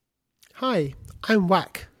Hi, I'm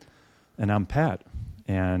Whack. And I'm Pat.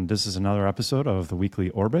 And this is another episode of the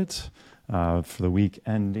Weekly Orbit for the week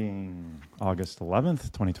ending August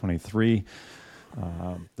 11th, 2023.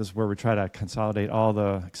 This is where we try to consolidate all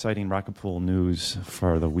the exciting Rocket Pool news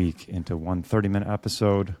for the week into one 30-minute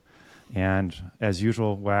episode. And as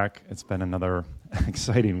usual, Whack, it's been another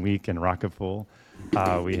exciting week in Rocket Pool.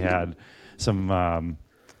 We had some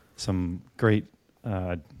great,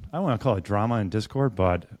 I don't want to call it drama in Discord,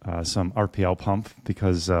 but some RPL pump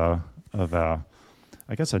because of, I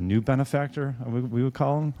guess, a new benefactor, we would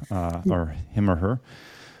call him, or him or her.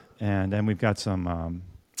 And then we've got some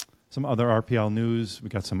other RPL news.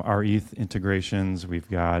 We've got some RETH integrations. We've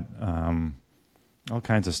got all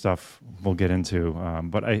kinds of stuff we'll get into.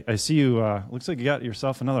 But I see you, looks like you got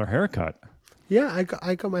yourself another haircut. Yeah,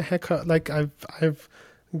 I got my haircut. Like I'm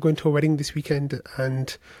going to a wedding this weekend,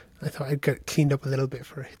 and I thought I'd get cleaned up a little bit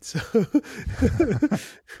for it. So,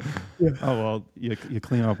 yeah. Oh well, you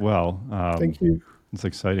clean up well. Thank you. It's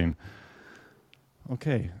exciting.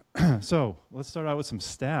 Okay, so let's start out with some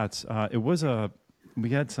stats.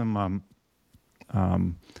 We had some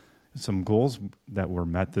goals that were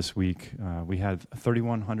met this week. We had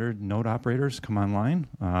 3,100 node operators come online.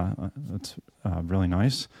 That's really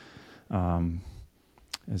nice,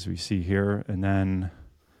 as we see here. And then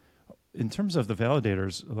in terms of the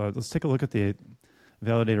validators, let's take a look at the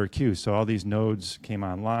validator queue. So all these nodes came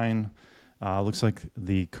online. Looks like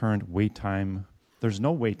the current wait time, there's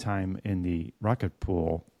no wait time in the Rocket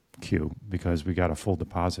Pool queue because we got a full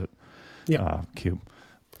deposit queue.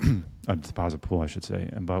 A deposit pool, I should say.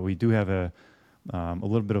 But we do have a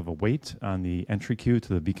little bit of a wait on the entry queue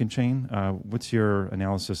to the beacon chain. What's your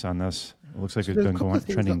analysis on this? It looks like it's been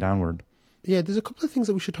trending downward. Yeah, there's a couple of things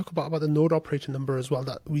that we should talk about the node operator number as well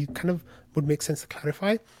that we kind of would make sense to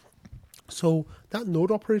clarify. So that node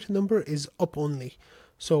operator number is up only.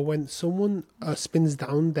 So when someone spins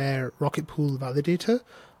down their Rocket Pool validator,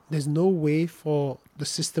 there's no way for the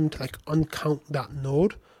system to uncount that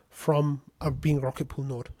node from being a Rocket Pool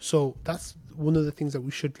node. So that's one of the things that we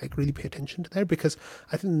should really pay attention to there, because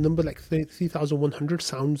I think the number 3,100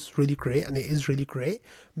 sounds really great, and it is really great,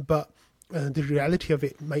 but the reality of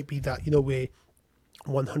it might be that we're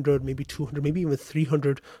 100, maybe 200, maybe even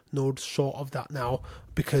 300 nodes short of that now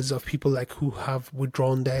because of people who have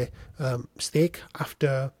withdrawn their stake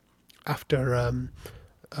after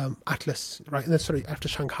Atlas, right? Sorry, after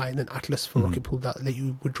Shanghai, and then Atlas for Rocket Pool that let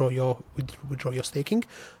you withdraw your staking.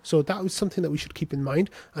 So that was something that we should keep in mind.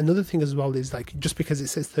 Another thing as well is just because it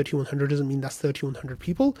says 3,100 doesn't mean that's 3,100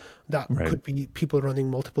 people. That could be people running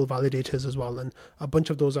multiple validators as well, and a bunch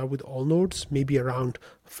of those are with all nodes, maybe around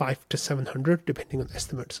 500 to 700 depending on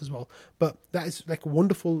estimates as well. But that is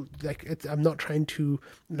wonderful. I'm not trying to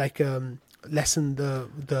lessen the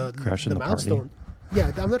milestone. Party. Yeah,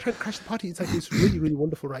 I'm not trying to crash the party. It's really, really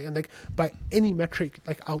wonderful, right? And by any metric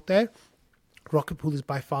out there, Rocket Pool is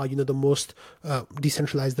by far the most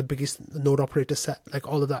decentralized, the biggest node operator set,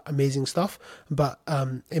 all of that amazing stuff. But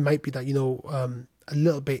it might be that a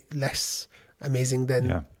little bit less amazing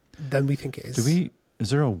than we think it is.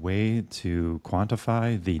 Is there a way to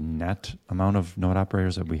quantify the net amount of node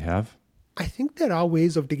operators that we have? I think there are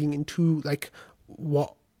ways of digging into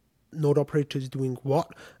what node operator is doing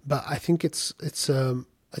what, but I think it's a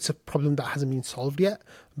problem that hasn't been solved yet.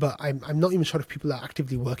 But I'm not even sure if people are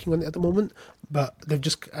actively working on it at the moment. But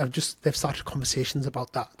they've started conversations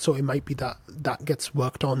about that. So it might be that gets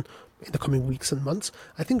worked on in the coming weeks and months.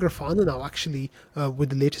 I think Grafana now actually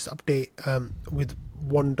with the latest update with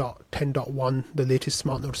 1.10.1, the latest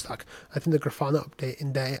smart node stack, I think the Grafana update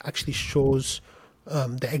in there actually shows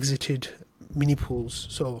the exited mini pools.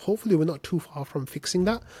 So hopefully we're not too far from fixing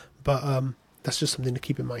that. But that's just something to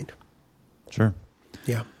keep in mind. Sure.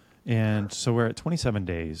 Yeah. And so we're at 27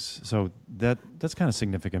 days. So that's kind of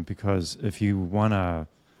significant because if you want to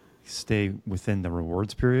stay within the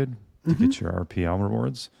rewards period to get your RPL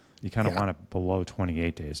rewards, you kind of want it below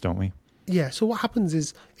 28 days, don't we? Yeah, so what happens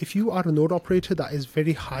is if you are a node operator that is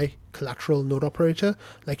very high collateral node operator,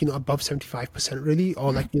 above 75% really,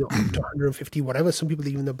 or up to 150, whatever, some people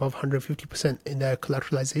even above 150% in their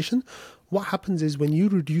collateralization, what happens is when you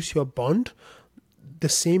reduce your bond, the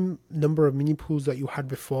same number of mini pools that you had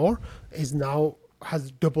before has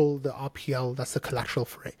double the RPL, that's the collateral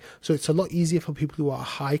for it. So it's a lot easier for people who are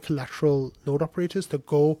high collateral node operators to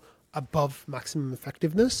go above maximum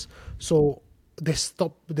effectiveness. So they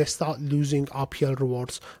start losing RPL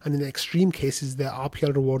rewards, and in the extreme cases their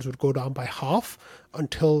RPL rewards would go down by half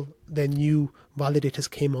until their new validators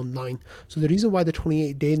came online. So the reason why the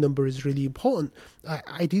 28-day number is really important,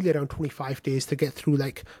 ideally around 25 days to get through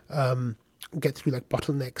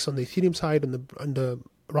bottlenecks on the Ethereum side and the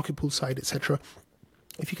Rocket Pool side, etc.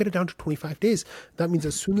 If you get it down to 25 days, that means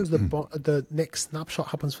as soon as the next snapshot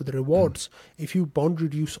happens for the rewards, if you bond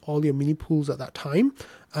reduce all your mini pools at that time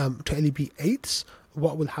to LEB 8s,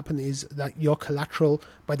 what will happen is that your collateral,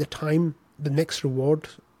 by the time the next reward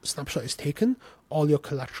snapshot is taken, all your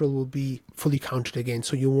collateral will be fully counted again,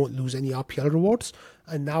 so you won't lose any RPL rewards.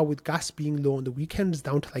 And now with gas being low on the weekends,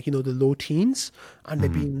 down to the low teens, and there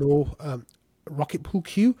being no Rocket Pool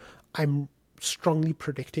queue, I'm strongly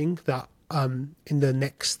predicting that in the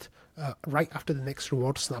next, right after the next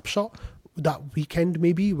reward snapshot, that weekend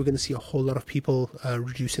maybe, we're going to see a whole lot of people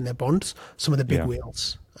reducing their bonds, some of the big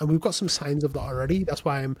whales. And we've got some signs of that already. That's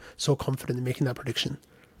why I'm so confident in making that prediction.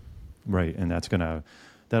 Right, and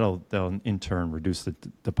that'll in turn reduce the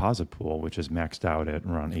deposit pool, which is maxed out at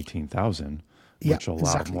around 18,000, which will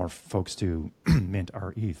allow more folks to mint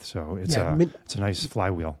our ETH. So it's a nice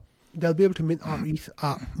flywheel. They'll be able to mint our ETH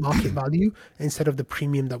at market value instead of the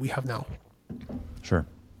premium that we have now. Sure.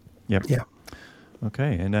 Yep. Yeah.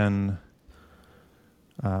 Okay, and then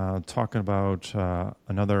talking about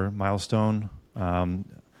another milestone,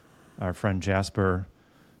 our friend Jasper,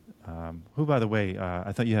 who, by the way,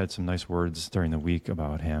 I thought you had some nice words during the week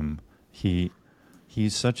about him.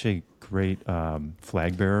 He's such a great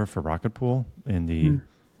flag bearer for Rocket Pool in the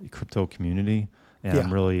crypto community, and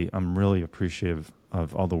I'm really appreciative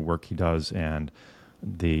of all the work he does, and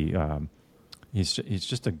he's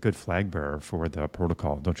just a good flag bearer for the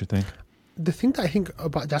protocol, don't you think? The thing that I think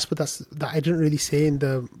about Jasper that I didn't really say in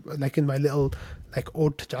in my little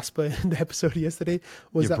ode to Jasper in the episode yesterday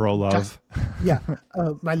was your that bro love.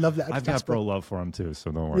 My love letter. I've got bro love for him too,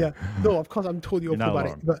 so don't worry. Yeah, no, of course I'm totally open about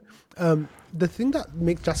it. But the thing that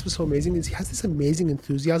makes Jasper so amazing is he has this amazing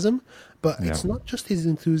enthusiasm, but it's not just his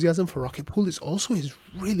enthusiasm for Rocket Pool; it's also his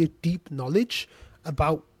really deep knowledge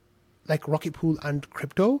about Rocket Pool and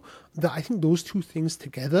crypto, that I think those two things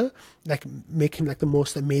together make him the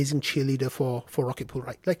most amazing cheerleader for Rocket Pool,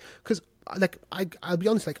 right? Because I'll be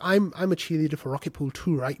honest, I'm a cheerleader for Rocket Pool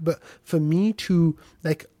too, right? But for me to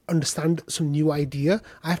understand some new idea,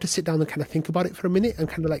 I have to sit down and kind of think about it for a minute and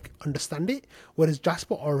kind of understand it. Whereas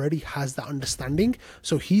Jasper already has that understanding,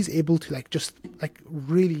 so he's able to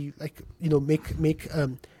really make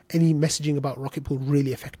any messaging about Rocket Pool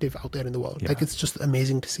really effective out there in the world. It's just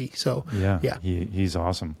amazing to see. So he's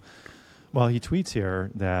awesome. Well, he tweets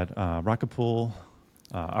here that Rocket Pool,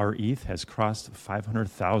 our ETH has crossed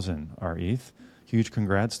 500,000 our ETH. Huge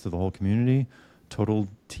congrats to the whole community. Total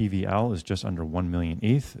TVL is just under 1 million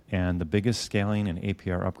ETH, and the biggest scaling and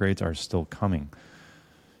APR upgrades are still coming.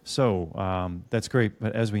 So that's great.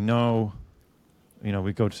 But as we know,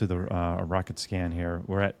 we go to the Rocket Scan here.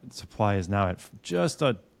 Supply is now at just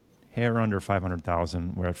a hair under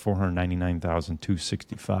 500,000. We're at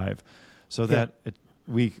 499,265. So that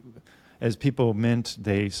as people mint,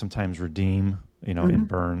 they sometimes redeem, and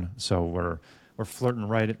burn. So we're flirting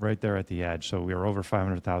right there at the edge. So we were over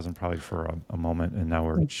 500,000 probably for a moment, and now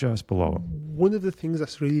we're just below it. One of the things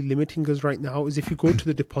that's really limiting us right now is if you go to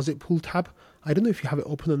the deposit pool tab. I don't know if you have it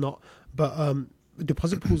open or not, but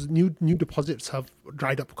deposit pools, new deposits have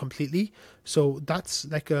dried up completely. So that's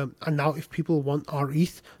and now if people want our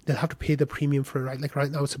ETH, they'll have to pay the premium for it, right?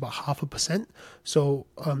 Right now it's about 0.5%. So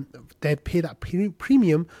they pay that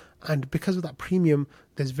premium, and because of that premium,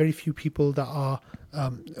 there's very few people that are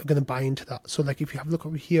going to buy into that. So if you have a look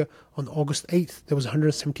over here on August 8th, there was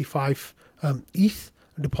 175 ETH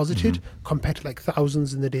deposited compared to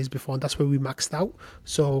thousands in the days before, and that's where we maxed out.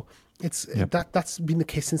 So it's that's been the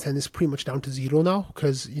case since then. It's pretty much down to zero now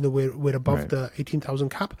because we're above the 18,000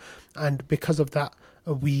 cap, and because of that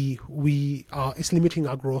we are, it's limiting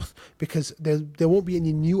our growth because there won't be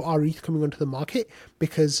any new RETH coming onto the market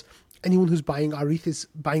because anyone who's buying RETH is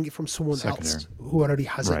buying it from someone else who already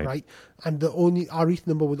has it, right? And the only RETH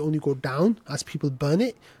number will only go down as people burn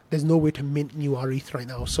it. There's no way to mint new RETH right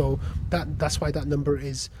now, so that's why that number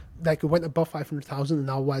is it went above 500,000 and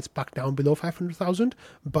now why it's back down below 500,000.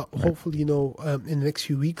 But hopefully, in the next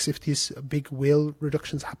few weeks, if these big whale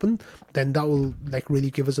reductions happen, then that will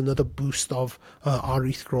really give us another boost of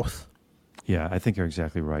RETH growth. Yeah, I think you're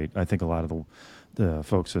exactly right. I think a lot of the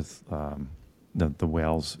folks with the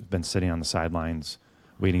whales have been sitting on the sidelines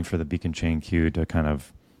waiting for the beacon chain queue to kind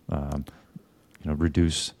of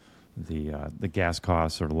reduce the gas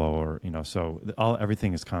costs or lower, so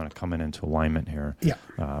everything is kind of coming into alignment here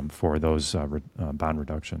for those bond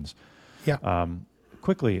reductions.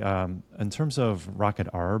 Quickly, in terms of Rocket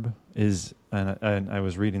Arb, and I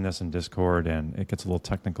was reading this in Discord and it gets a little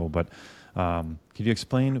technical, but could you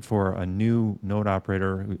explain for a new node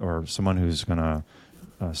operator or someone who's going to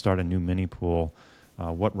start a new mini pool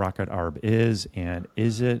what Rocket Arb is, and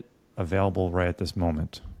is it available right at this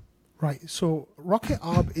moment? Right. So Rocket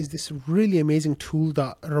Arb is this really amazing tool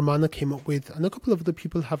that Romana came up with, and a couple of other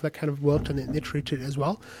people have like kind of worked on it and iterated it as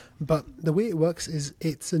well. But the way it works is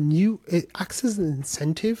it acts as an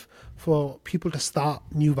incentive for people to start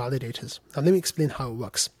new validators. Now let me explain how it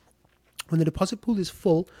works. When the deposit pool is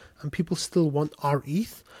full and people still want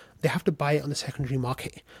RETH, they have to buy it on the secondary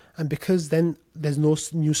market. And because then there's no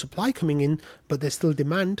new supply coming in, but there's still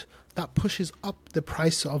demand, that pushes up the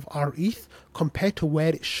price of RETH compared to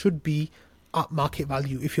where it should be at market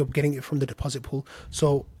value if you're getting it from the deposit pool.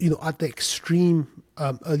 So, at the extreme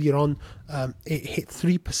earlier on, it hit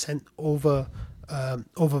 3% over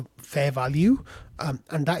fair value.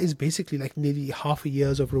 And that is basically like nearly half a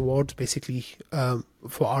year's of rewards basically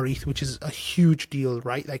for RETH, which is a huge deal,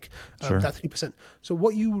 right? Like Sure. that 3%. So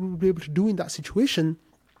what you would be able to do in that situation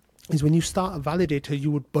is when you start a validator,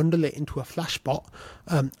 you would bundle it into a Flashbot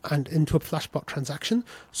and into a Flashbot transaction.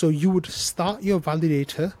 So you would start your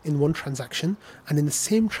validator in one transaction, and in the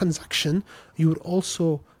same transaction, you would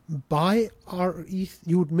also buy RETH,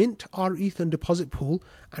 you would mint RETH and deposit pool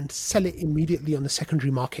and sell it immediately on the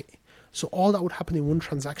secondary market. So all that would happen in one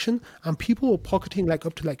transaction, and people were pocketing like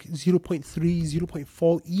up to like 0.3,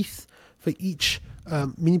 0.4 ETH for each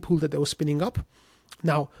mini pool that they were spinning up.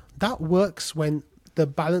 Now that works when the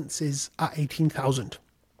balance is at 18,000.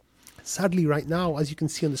 Sadly, right now, as you can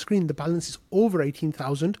see on the screen, the balance is over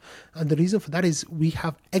 18,000. And the reason for that is we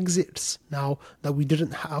have exits now that we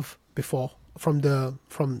didn't have before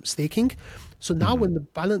from staking. So now when the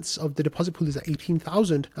balance of the deposit pool is at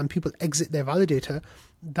 18,000 and people exit their validator,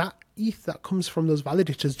 that ETH that comes from those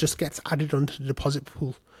validators just gets added onto the deposit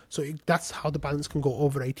pool. So that's how the balance can go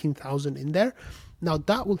over 18,000 in there. Now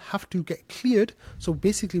that will have to get cleared. So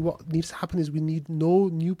basically what needs to happen is we need no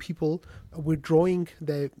new people withdrawing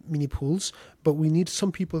their mini pools, but we need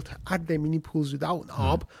some people to add their mini pools without an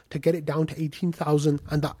ARB to get it down to 18,000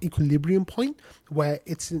 and that equilibrium point where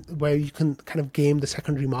where you can kind of game the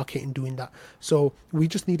secondary market in doing that. So we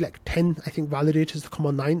just need like 10, I think, validators to come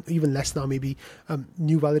online, even less now maybe,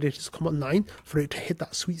 new validators to come online for it to hit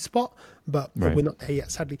that sweet spot. But Right. we're not there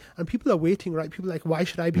yet, sadly. And people are waiting, right? People are like, why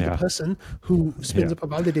should I be Yeah. the person who spins Yeah. up a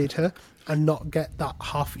validator and not get that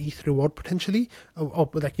half ETH reward potentially, or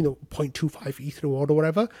like, 0.25 ETH reward or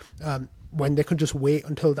whatever, when they could just wait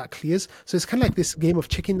until that clears. So it's kind of like this game of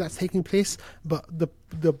chicken that's taking place, but the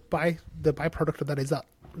byproduct of that is that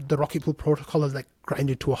the Rocket Pool protocol is like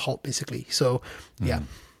grinded to a halt basically. So yeah.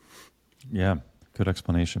 Yeah, good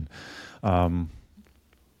explanation.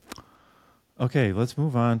 Okay, let's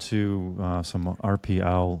move on to some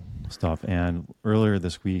RPL stuff. And earlier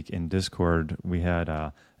this week in Discord, we had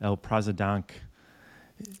El Presidente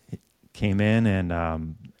came in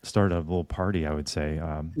and started a little party, I would say.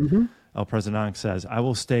 El Presidente says, I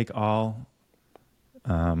will stake all...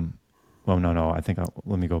 I think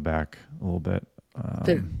let me go back a little bit.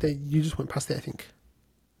 You just went past it, I think.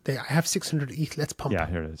 I have 600 ETH, let's pump. Yeah,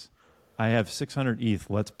 here it is. I have 600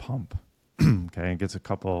 ETH, let's pump. Okay, it gets a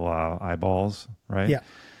couple eyeballs, right? Yeah.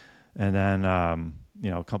 And then,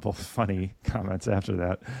 a couple funny comments after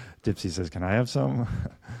that. Dipsy says, can I have some?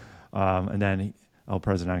 And then El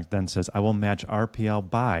Presidente then says, I will match RPL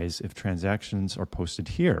buys if transactions are posted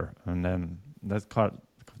here. And then that caught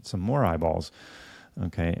some more eyeballs.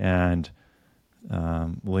 Okay, and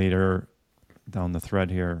later down the thread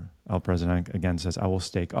here, El Presidente again says, I will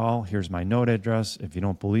stake all. Here's my node address. If you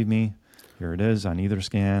don't believe me, here it is on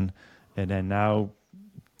Etherscan. And then now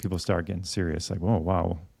people start getting serious, like, whoa,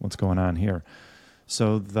 wow, what's going on here?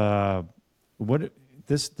 So this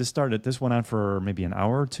went on for maybe an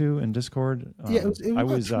hour or two in Discord. Yeah, I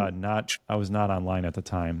was not online at the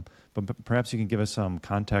time, but perhaps you can give us some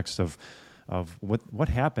context of what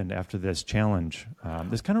happened after this challenge.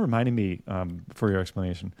 This kind of reminded me, for your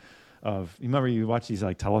explanation, of, you remember you watch these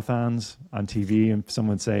like telethons on TV and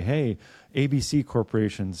someone say, hey, ABC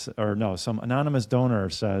corporations, or no, some anonymous donor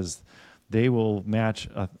says they will match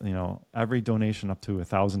every donation up to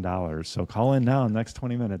 $1,000. So call in now in the next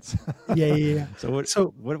 20 minutes. Yeah.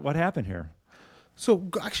 So what happened here? So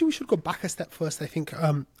actually, we should go back a step first. I think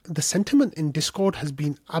the sentiment in Discord has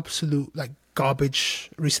been absolute like garbage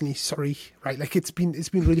recently. Sorry, right? Like it's been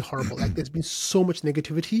really horrible. Like there's been so much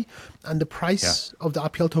negativity, and the price of the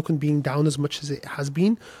RPL token being down as much as it has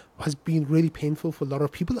been really painful for a lot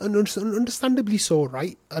of people, and understandably so,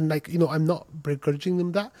 right? And like I'm not begrudging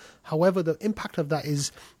them that. However, the impact of that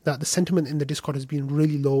is that the sentiment in the Discord has been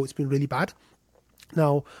really low. It's been really bad.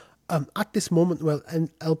 Now, at this moment,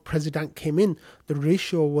 El Presidente came in, the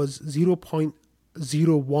ratio was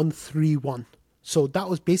 0.0131. So that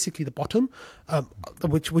was basically the bottom,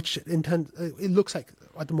 which in turn, it looks like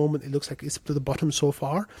at the moment, it looks like it's to the bottom so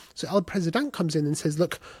far. So El President comes in and says,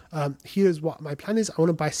 look, here's what my plan is. I want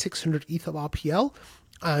to buy 600 ETH of RPL,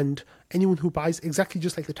 and anyone who buys, exactly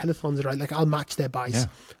just like the telethons, right? Like I'll match their buys. Yeah,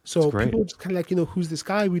 So people are just kind of like, who's this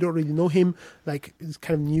guy? We don't really know him. Like he's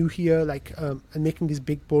kind of new here, like, and making these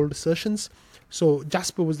big, bold assertions. So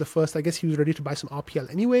Jasper was the first. I guess he was ready to buy some RPL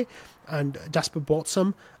anyway, and Jasper bought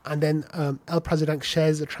some. And then El President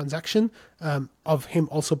shares a transaction of him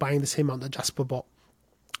also buying the same amount that Jasper bought.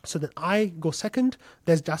 So then I go second.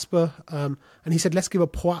 There's Jasper, and he said, "Let's give a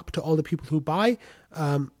POAP to all the people who buy,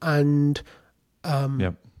 and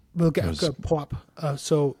we'll get a POAP."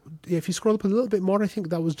 So if you scroll up a little bit more, I think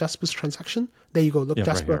that was Jasper's transaction. There you go. Look,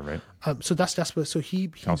 Jasper. Right here, so that's Jasper. So he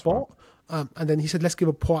bought. And then he said, let's give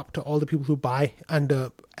a POAP to all the people who buy, and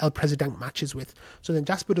El President matches with. So then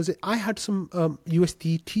Jasper does it. I had some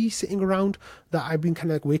USDT sitting around that I've been kind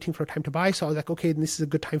of like waiting for a time to buy. So I was like, okay, this is a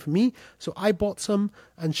good time for me. So I bought some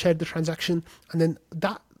and shared the transaction. And then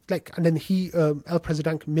El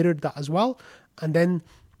President mirrored that as well. And then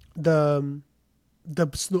the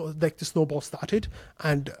snowball started,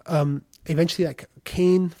 and eventually like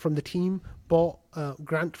Kane from the team bought,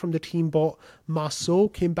 Grant from the team bought, Marceau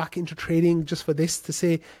came back into trading just for this, to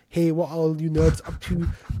say, hey, what are all you nerds up to?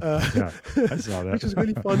 I saw that. Which was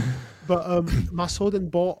really fun. But Marceau then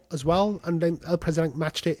bought as well, and then El President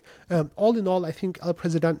matched it. All in all, I think El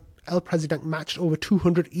President matched over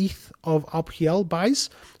 200 ETH of RPL buys.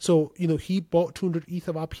 So, he bought 200 ETH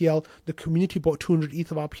of RPL. The community bought 200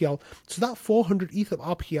 ETH of RPL. So that 400 ETH of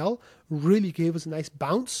RPL really gave us a nice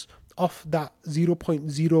bounce off that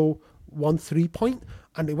 0.013 point.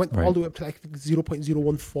 And it went all the way up to like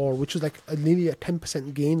 0.014, which was like nearly a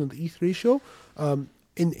 10% gain on the ETH ratio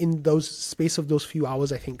in those space of those few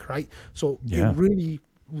hours, I think, right? So it really,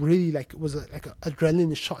 really like was like an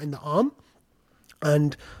adrenaline shot in the arm.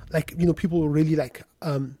 And like, people were really like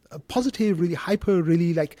positive, really hyper,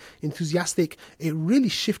 really like enthusiastic. It really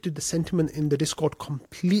shifted the sentiment in the Discord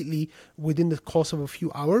completely within the course of a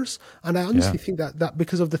few hours. And I honestly think that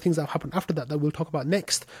because of the things that have happened after that we'll talk about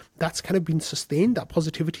next, that's kind of been sustained. That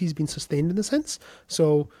positivity has been sustained in a sense.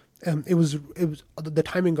 So it was the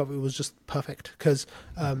timing of it was just perfect, because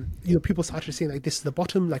people started saying like, this is the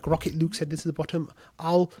bottom. Like Rocket Luke said, this is the bottom.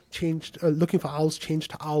 Owl changed, looking for owls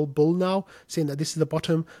changed to Owl Bull now, saying that this is the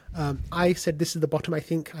bottom. I said this is the bottom, I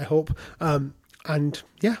hope. And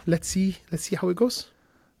yeah, let's see how it goes.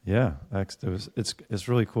 Yeah, it's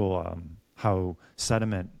really cool how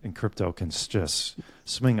sentiment in crypto can just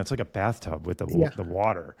swing. It's like a bathtub with the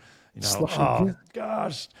water. Slushing,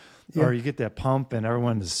 gosh. Yeah. Or you get that pump and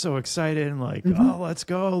everyone is so excited and like, oh, let's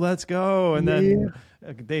go. And then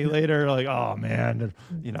a day later, like, oh man,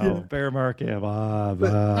 bear market, blah, blah.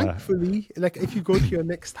 But thankfully, like if you go to your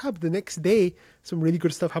next tab, the next day, some really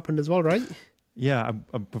good stuff happened as well, right? Yeah,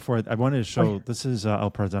 before I wanted to show, this is El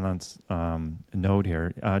President's node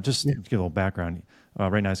here. Just to give a little background.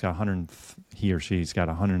 Right now, he or she's got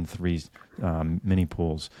 103 mini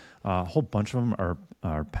pools. A whole bunch of them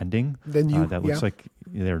are pending. That looks like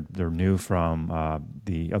they're new from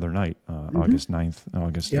the other night, August 9th,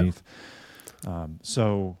 August 8th.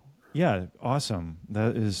 So yeah, awesome.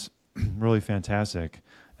 That is really fantastic.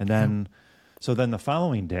 And then, so then the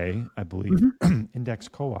following day, I believe, Index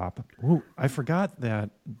Co-op. Ooh, I forgot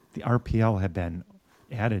that the RPL had been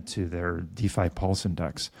added to their DeFi Pulse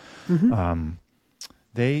Index.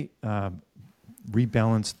 They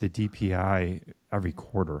rebalance the DPI every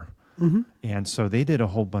quarter. And so they did a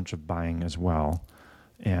whole bunch of buying as well.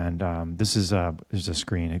 And this is a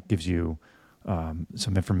screen. It gives you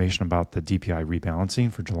some information about the DPI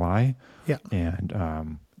rebalancing for July. Yeah.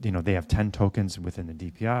 And, they have 10 tokens within the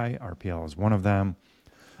DPI. RPL is one of them.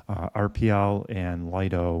 RPL and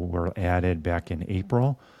Lido were added back in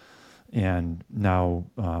April. And now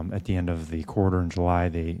at the end of the quarter in July,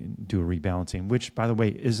 they do a rebalancing, which, by the way,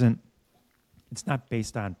 it's not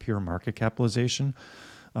based on pure market capitalization.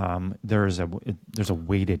 There's a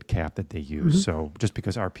weighted cap that they use. So just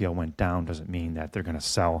because RPL went down doesn't mean that they're going to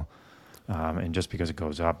sell. And just because it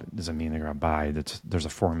goes up doesn't mean they're going to buy. There's a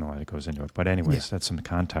formula that goes into it. But anyways, that's some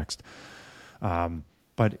context.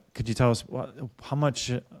 But could you tell us how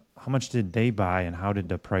much did they buy and how did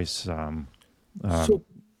the price?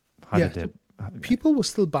 People were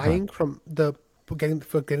still buying from getting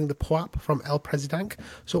the POAP from El President.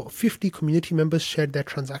 So 50 community members shared their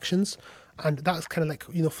transactions, and that's kind of like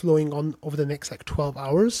flowing on over the next like 12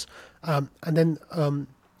 hours. And then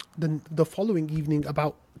the following evening,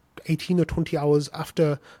 about 18 or 20 hours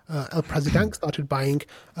after El Presidente started buying,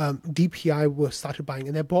 DPI started buying,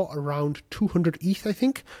 and they bought around 200 ETH, I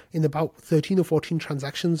think, in about 13 or 14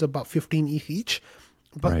 transactions, about 15 ETH each.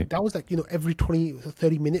 But that was like, every 20 or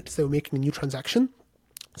 30 minutes they were making a new transaction.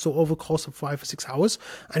 So over the course of 5 or 6 hours,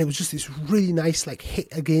 and it was just this really nice like hit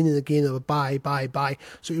again and again of a buy.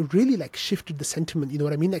 So it really like shifted the sentiment. You know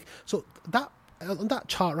what I mean? Like, so that on that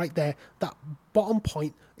chart right there, that bottom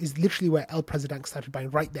point is literally where El Presidente started buying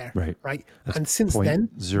right there. Right. That's and since then,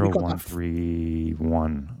 0.131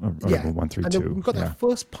 or 132. And then we got that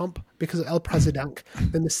first pump because of El Presidente.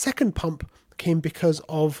 Then the second pump came because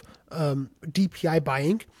of DPI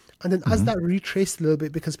buying. And then as that retraced a little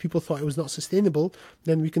bit because people thought it was not sustainable,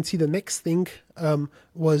 then we can see the next thing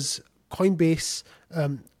was Coinbase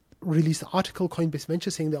released an article, Coinbase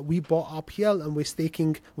Ventures, saying that we bought RPL and we're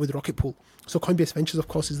staking with Rocket Pool. So Coinbase Ventures, of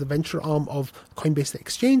course, is the venture arm of Coinbase, the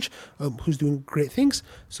exchange, who's doing great things.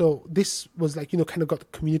 So this was like, kind of got the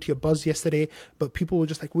community a buzz yesterday, but people were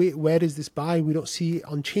just like, wait, where is this buy? We don't see it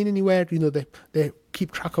on chain anywhere. They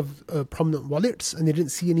keep track of prominent wallets and they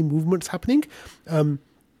didn't see any movements happening.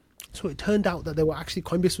 So it turned out that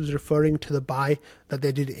Coinbase was referring to the buy that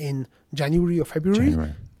they did in January or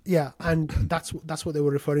February. Yeah, and that's what they were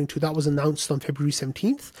referring to. That was announced on February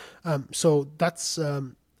 17th. So that's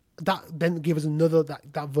that then gave us another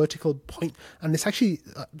that vertical point, and it's actually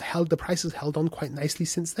the price has held on quite nicely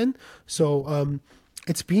since then. So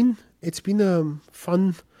it's been a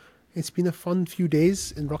fun few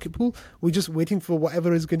days in Rocket Pool. We're just waiting for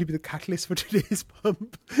whatever is going to be the catalyst for today's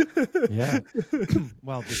pump. Yeah.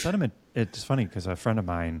 Well, the sentiment, it's funny because a friend of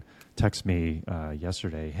mine texted me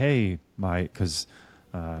yesterday, hey, because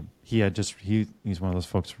he's one of those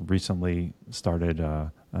folks who recently started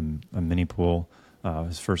a mini pool,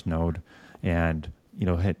 his first node, and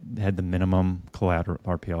had the minimum collateral,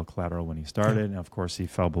 RPL collateral when he started. And of course he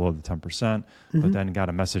fell below the 10%, but then got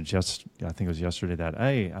a message I think it was yesterday that,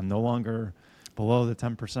 hey, I'm no longer below the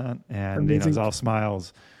 10%. And, it was all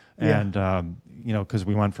smiles. And, cause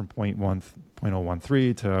we went from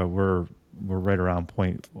 0.013 to we're right around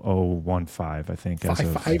 0.015, I think, as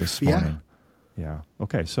of this morning. Yeah.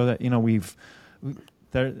 Okay. So that,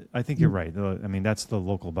 I think you're right. That's the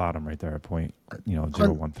local bottom right there at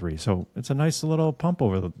 0.013. So it's a nice little pump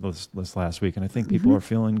over this last week, and I think people are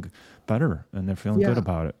feeling better and they're feeling good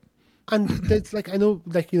about it. And there's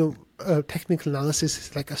technical analysis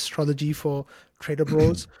is like astrology for trader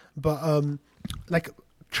bros, but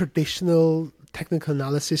traditional technical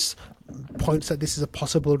analysis points that this is a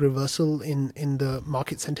possible reversal in the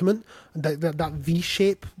market sentiment. That V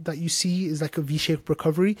shape that you see is like a V-shaped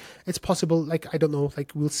recovery. It's possible. I don't know.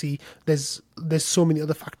 We'll see. There's so many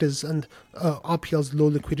other factors, and RPL's low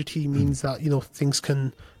liquidity means that things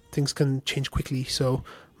can change quickly. So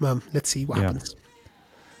let's see what happens.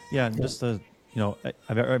 Yeah, and just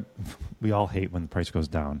we all hate when the price goes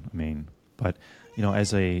down. But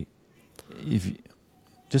as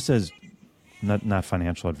not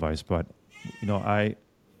financial advice, but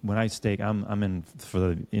when I stake, I'm in for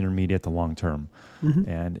the intermediate to long term,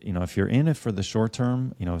 and if you're in it for the short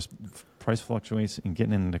term, price fluctuates and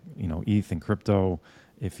getting into ETH and crypto.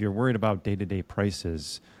 If you're worried about day-to-day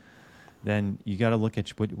prices, then you got to look at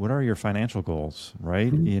what are your financial goals,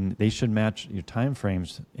 right? And they should match your time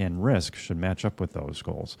frames, and risk should match up with those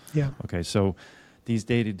goals. Yeah. Okay. So these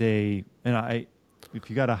day-to-day, if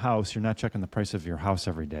you got a house, you're not checking the price of your house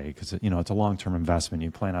every day because it's a long-term investment.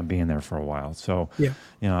 You plan on being there for a while. So,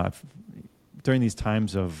 during these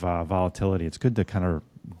times of volatility, it's good to kind of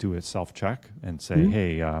do a self-check and say,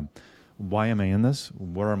 hey, why am I in this?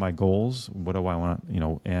 What are my goals? What do I want?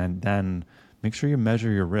 And then make sure you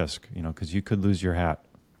measure your risk. Because you could lose your hat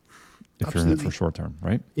if you're in it for short term,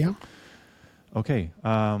 right? Yeah. Okay.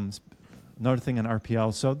 Another thing on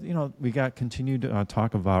RPL. So, we got continued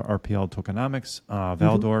talk about RPL tokenomics.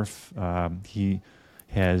 Valdorf, he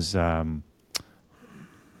has,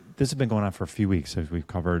 this has been going on for a few weeks, as we've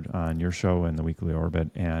covered on your show and the Weekly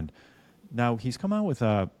Orbit. And now he's come out with,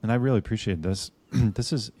 and I really appreciate this.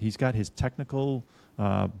 He's got his technical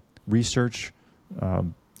research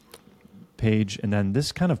page. And then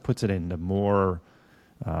this kind of puts it into more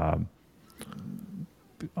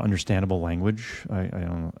understandable language. I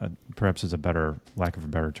don't know, perhaps is a lack of a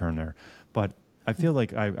better term there, but I feel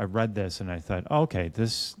like I read this and I thought, oh, okay,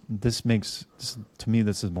 this makes to me,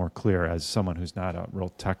 this is more clear as someone who's not a real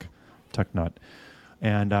tech nut.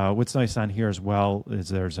 And what's nice on here as well is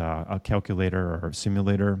there's a calculator or a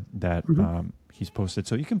simulator that he's posted,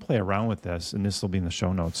 so you can play around with this, and this will be in the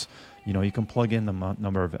show notes. You can plug in the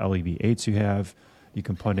number of LEV8s you have. You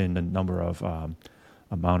can put in the number of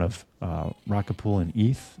amount of Rocket Pool and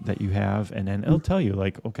ETH that you have, and then it'll tell you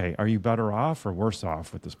like, okay, are you better off or worse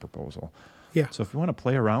off with this proposal? Yeah. So if you want to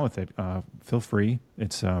play around with it, feel free.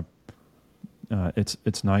 It's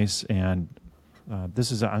nice, and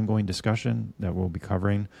this is an ongoing discussion that we'll be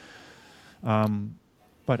covering.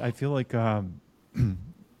 But I feel like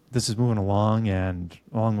this is moving along, and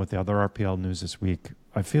along with the other RPL news this week,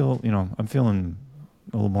 I'm feeling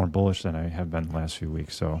a little more bullish than I have been the last few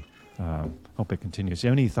weeks. So hope it continues. Do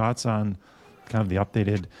you have any thoughts on kind of the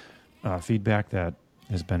updated feedback that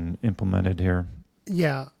has been implemented here?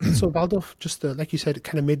 Yeah. So Waldorf, just like you said,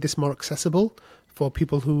 kind of made this more accessible for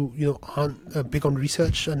people who aren't big on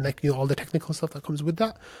research and all the technical stuff that comes with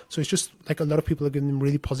that. So it's just like a lot of people are giving them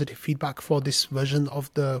really positive feedback for this version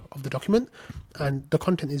of the document, and the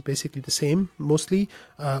content is basically the same mostly,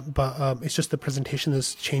 but it's just the presentation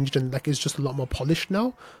has changed and it's just a lot more polished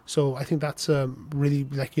now. So I think that's really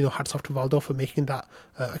hats off to Waldorf for making that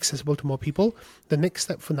accessible to more people. The next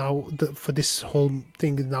step for now for this whole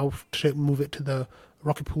thing is now to move it to the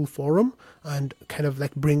Rocket Pool forum and kind of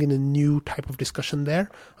bring in a new type of discussion there,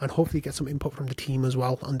 and hopefully get some input from the team as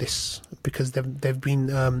well on this, because they've been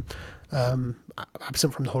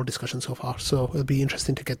absent from the whole discussion so far. So it'll be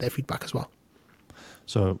interesting to get their feedback as well.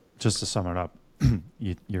 So just to sum it up,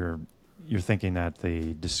 you're thinking that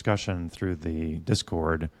the discussion through the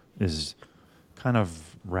Discord is kind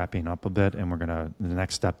of wrapping up a bit, and the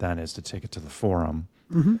next step then is to take it to the forum,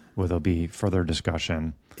 where there'll be further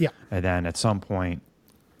discussion. Yeah. And then at some point,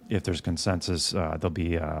 if there's consensus, there'll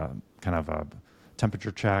be kind of a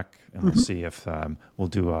temperature check, and we'll see if we'll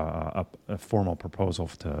do a formal proposal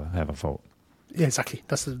to have a vote. Yeah, exactly.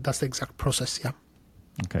 That's the exact process. Yeah.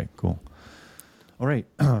 Okay, cool. All right,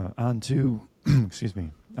 on to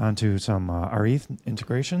some RETH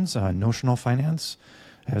integrations. Notional Finance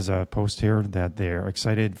has a post here that they're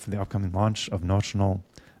excited for the upcoming launch of Notional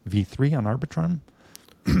V3 on Arbitrum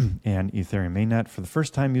and Ethereum mainnet. For the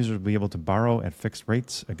first time, users will be able to borrow at fixed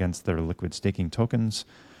rates against their liquid staking tokens.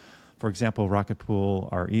 For example, Rocket Pool,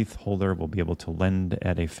 our ETH holder, will be able to lend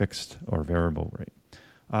at a fixed or variable rate.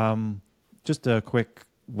 Just a quick,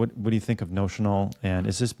 what do you think of Notional? And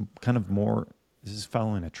is this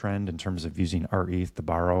following a trend in terms of using our ETH to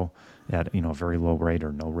borrow at a very low rate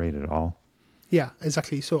or no rate at all? Yeah,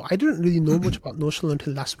 exactly. So I didn't really know much about Notional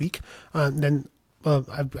until last week, and then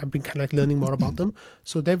I've been kind of learning more about them.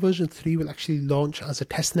 So their version 3 will actually launch as a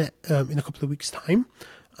testnet in a couple of weeks' time,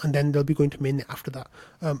 and then they'll be going to mainnet after that.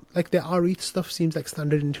 Their RETH stuff seems like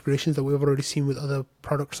standard integrations that we've already seen with other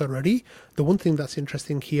products already. The one thing that's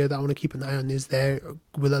interesting here that I want to keep an eye on is they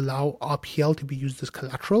will allow RPL to be used as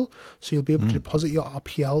collateral. So you'll be able to deposit your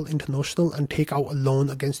RPL into Notional and take out a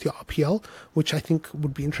loan against your RPL, which I think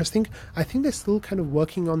would be interesting. I think they're still kind of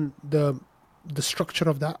working on the structure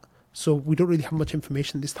of that. So we don't really have much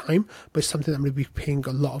information this time, but it's something I'm going to be paying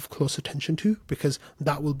a lot of close attention to, because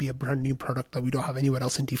that will be a brand new product that we don't have anywhere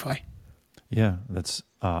else in DeFi. Yeah, that's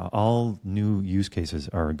all new use cases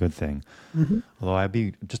are a good thing. Although I'd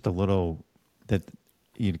be just a little that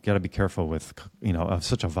you got to be careful with,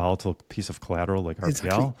 such a volatile piece of collateral like RPL.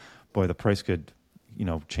 Exactly. Boy, the price could,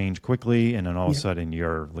 change quickly, and then all of a sudden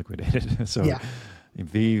you're liquidated. So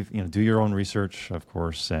do your own research, of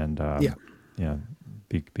course, and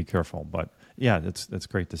Be careful, but that's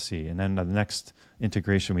great to see. And then the next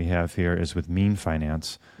integration we have here is with Mean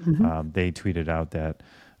Finance. They tweeted out that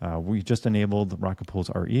we just enabled Rocket Pool's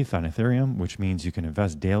RETH on Ethereum, which means you can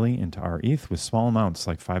invest daily into RETH with small amounts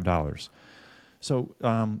like $5. So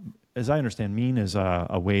as I understand, Mean is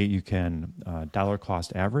a way you can dollar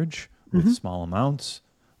cost average with small amounts,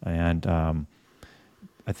 and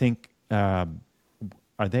I think are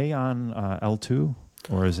they on L2?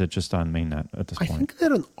 Or is it just on mainnet at this point? I think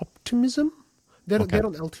they're on Optimism. They're on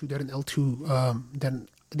L2. They're on L2.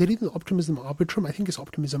 They're either Optimism or Arbitrum. I think it's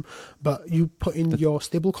Optimism. But you put in your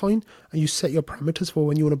stablecoin and you set your parameters for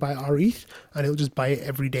when you want to buy RETH, and it'll just buy it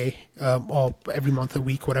every day or every month, a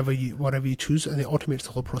week, whatever you choose, and it automates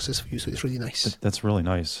the whole process for you. So it's really nice. That's really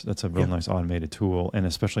nice. That's a real nice automated tool, and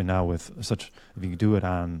especially now with if you do it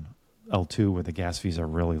on L2 where the gas fees are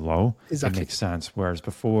really low, It makes sense. Whereas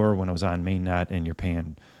before, when it was on mainnet and you're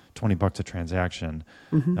paying $20 a transaction,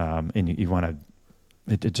 and you want to,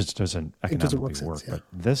 it just doesn't economically work. But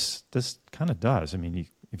this kind of does. I mean,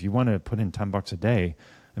 if you want to put in $10 a day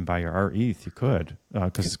and buy your RETH, you could,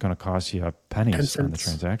 because it's going to cost you pennies on the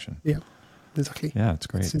transaction. Yeah, exactly. Yeah, it's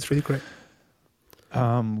great. It's really great.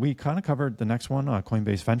 We kind of covered the next one,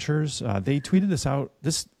 Coinbase Ventures. They tweeted this out.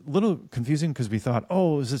 This little confusing because we thought,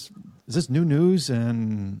 is this new news?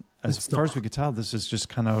 And as far as we could tell, this is just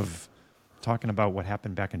kind of talking about what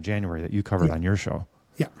happened back in January that you covered on your show.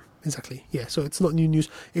 Yeah. exactly. Yeah, so it's not new news,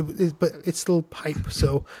 but it's still hype.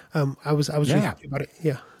 So I was really happy about it.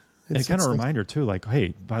 Yeah, it's kind of a reminder too. Like,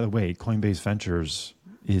 hey, by the way, Coinbase Ventures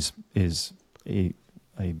is a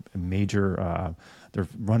major. They're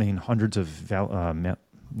running hundreds of not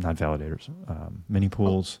validators, mini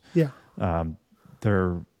pools. Yeah.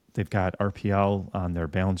 They've got RPL on their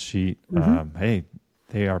balance sheet. Hey,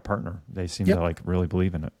 they are a partner. They seem to like really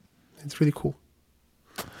believe in it. It's really cool.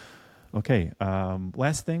 Okay.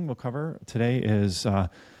 Last thing we'll cover today is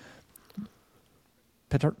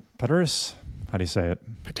Pteris. How do you say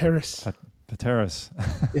it? Pteris. Pteris.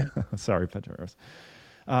 Yeah. Sorry, Pteris.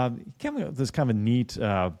 This kind of a neat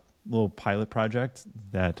little pilot project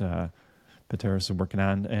that Pteris is working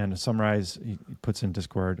on. And to summarize, he puts in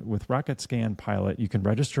Discord, with RocketScan Pilot, you can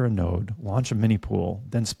register a node, launch a mini pool,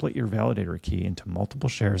 then split your validator key into multiple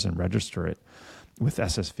shares and register it with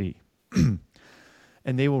SSV.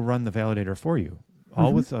 And they will run the validator for you,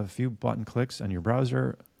 all with a few button clicks on your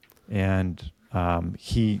browser. And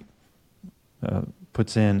he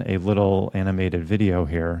puts in a little animated video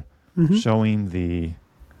here showing the...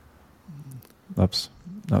 Oops.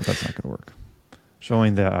 No, that's not going to work.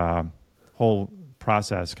 Showing the whole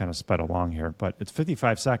process kind of sped along here. But it's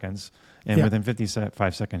 55 seconds. And within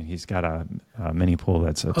 55 seconds, he's got a mini pool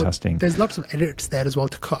that's testing. There's lots of edits there as well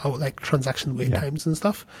to cut out like transaction wait times and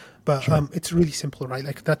stuff. But it's really simple, right?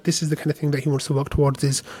 Like that. This is the kind of thing that he wants to work towards.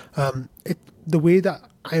 Is the way that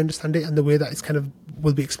I understand it and the way that it's kind of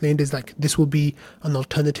will be explained is like this will be an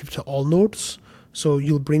alternative to all nodes. So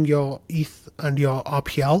you'll bring your ETH and your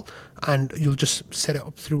RPL and you'll just set it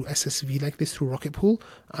up through SSV like this through Rocket Pool,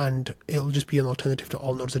 and it'll just be an alternative to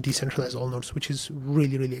all nodes, a decentralized all nodes, which is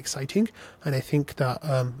really, really exciting. And I think that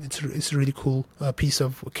it's a really cool piece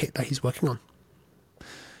of kit that he's working on.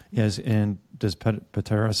 Yes, and does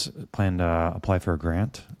Pteris plan to apply for a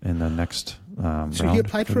grant in the next round? So he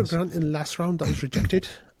applied for a grant in the last round that was rejected.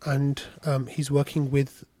 And he's working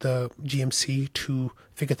with the GMC to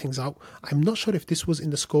figure things out. I'm not sure if this was in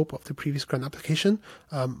the scope of the previous grant application,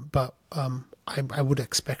 but I would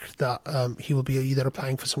expect that he will be either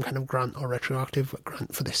applying for some kind of grant or retroactive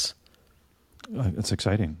grant for this. It's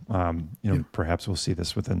exciting. Perhaps we'll see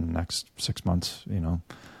this within the next 6 months.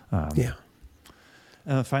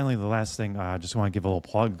 Finally, the last thing, I just want to give a little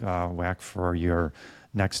plug, Whack, for your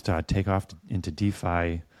next takeoff into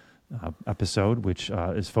DeFi episode, which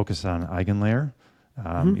is focused on EigenLayer.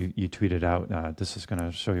 You tweeted out, this is going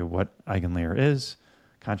to show you what EigenLayer is,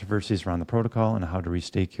 controversies around the protocol, and how to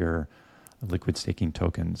restake your liquid staking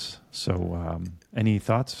tokens. So any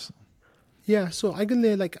thoughts? Yeah, so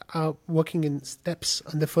EigenLayer are working in steps,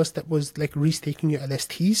 and the first step was restaking your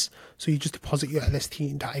LSTs. So you just deposit your LST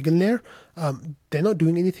into EigenLayer. They're not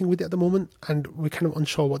doing anything with it at the moment, and we're kind of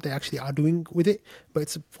unsure what they actually are doing with it. But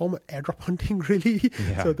it's a form of airdrop hunting, really.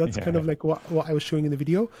 So that's kind of what I was showing in the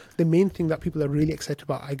video. The main thing that people are really excited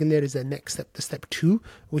about EigenLayer is their next step, the step 2,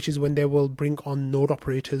 which is when they will bring on node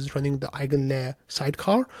operators running the EigenLayer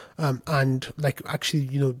sidecar, and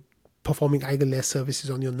actually, performing EigenLayer services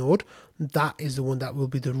on your node. That is the one that will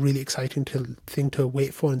be the really exciting thing to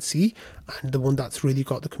wait for and see, and the one that's really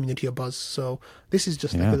got the community a buzz. So this is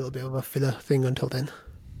just a little bit of a filler thing until then.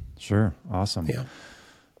 Sure. Awesome. Yeah.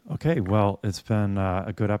 Okay. Well, it's been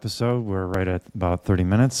a good episode. We're right at about 30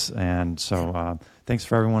 minutes. And so thanks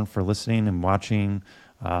for everyone for listening and watching.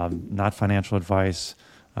 Not financial advice.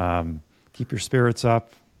 Keep your spirits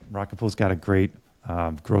up. Rocket Pool's got a great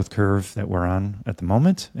growth curve that we're on at the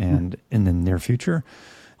moment and in the near future.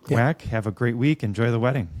 Whack, have a great week. Enjoy the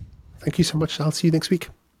wedding. Thank you so much. I'll see you next week.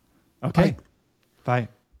 Okay. Bye.